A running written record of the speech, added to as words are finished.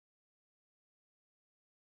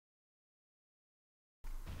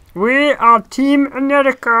We are Team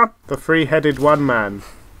Anerica. The three-headed one man.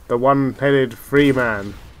 The one-headed free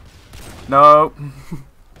man. No.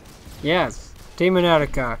 Yes, Team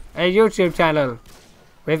Anerica. A YouTube channel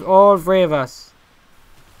with all three of us.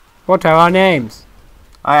 What are our names?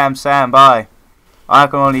 I am Sam. Bye. I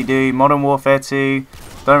can only do Modern Warfare 2.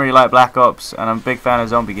 Don't really like Black Ops, and I'm a big fan of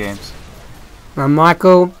zombie games. I'm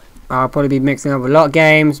Michael. I'll probably be mixing up a lot of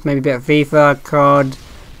games, maybe a bit of FIFA, COD,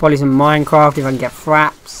 probably some Minecraft if I can get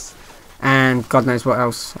fraps, and God knows what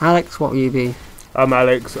else. Alex, what will you be? I'm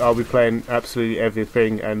Alex. I'll be playing absolutely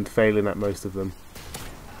everything and failing at most of them.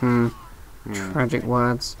 Tragic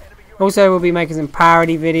words. Also, we'll be making some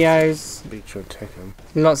parody videos.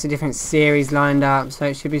 Lots of different series lined up, so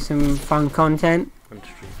it should be some fun content.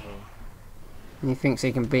 And he thinks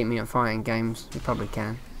he can beat me at fighting games. He probably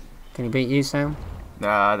can. Can he beat you, Sam?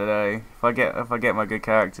 Nah, I don't know. If I get my good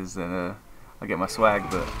characters, then I get my swag.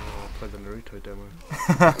 But Play the Naruto demo.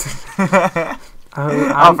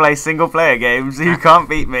 I'll play single player games. You can't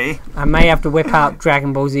beat me. I may have to whip out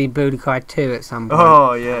Dragon Ball Z Budokai 2 at some point.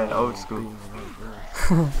 Oh yeah, old school.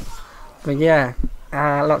 But yeah,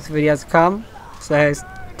 lots of videos to come. So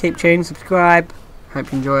keep tuned, subscribe.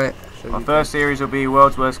 Hope you enjoy it. My first series will be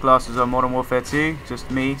World's Worst Classes on Modern Warfare 2. Just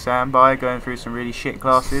me, Sam, going through some really shit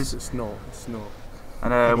classes. It's not.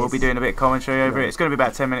 And we'll be doing a bit of commentary over it. It's going to be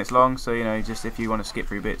about 10 minutes long, so you know, just if you want to skip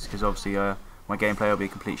through bits, because obviously my gameplay will be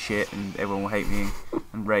complete shit and everyone will hate me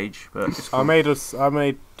and rage. But it's cool. I made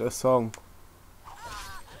a song.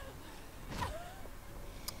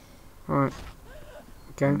 Alright.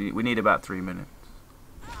 Okay. We need about 3 minutes.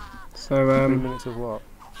 So 3 minutes of what?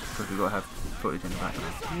 Because we've got to have footage in the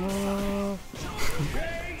background.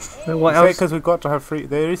 So what else? Because we've got to have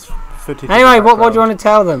there is footage. Anyway, what do you want to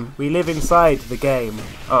tell them? We live inside the game.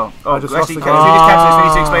 Actually, if we just cancel this, we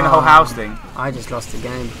need to explain the whole house thing. I just lost the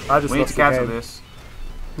game. We need to cancel this.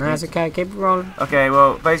 No, it's okay. Keep it rolling. Okay,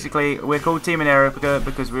 well, basically, we're called Team Anerica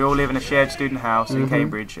because we all live in a shared student house in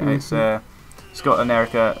Cambridge, and it's got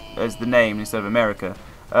Anerica as the name instead of America.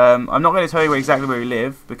 I'm not going to tell you exactly where we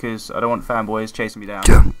live because I don't want fanboys chasing me down.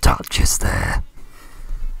 Don't touch us there.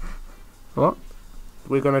 What?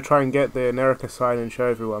 We're going to try and get the Anerica sign and show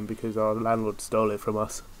everyone because our landlord stole it from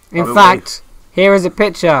us. In fact, here is a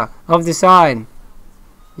picture of the sign.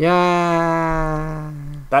 Yeah.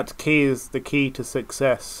 That key is the key to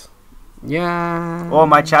success. Yeah. Or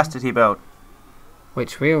my chastity belt.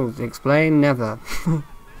 Which we'll explain never.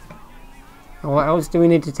 What else do we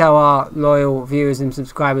need to tell our loyal viewers and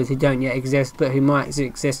subscribers who don't yet exist but who might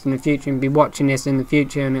exist in the future and be watching this in the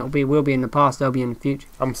future, and will be in the past, they'll be in the future.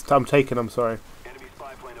 I'm taken, I'm sorry.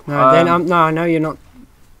 No, no, I know you're not.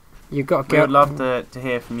 You've got to We would love to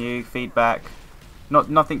hear from you, feedback.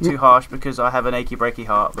 Nothing too harsh because I have an achy breaky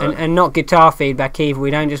heart. But and not guitar feedback either.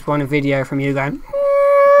 We don't just want a video from you going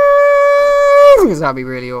because that'd be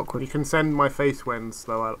really awkward. You can send my face wins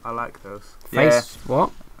though, I like those. Face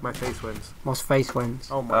what? My face wins. What's face wins?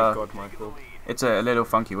 Oh my god, Michael. It's a little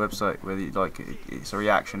funky website where it's a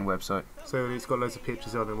reaction website. So it's got loads of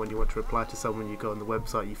pictures on, and when you want to reply to someone, you go on the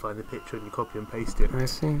website, you find the picture, and you copy and paste it. I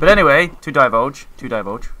see. But anyway, to divulge.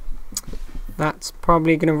 That's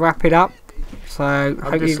probably going to wrap it up. So I'm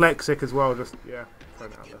dyslexic as well. Just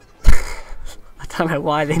throwing it out there. I don't know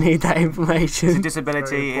why they need that information. It's a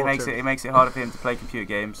disability. It makes it harder for him to play computer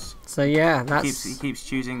games. So yeah, he keeps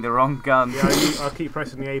choosing the wrong gun. Yeah, I'll keep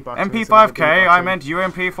pressing the A button. MP5K. I meant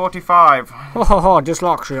UMP45.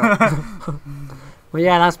 Dyslexia. Well,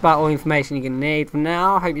 yeah, that's about all the information you're going to need for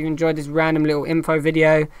now. I hope you enjoyed this random little info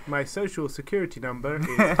video. My social security number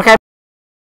is... Okay.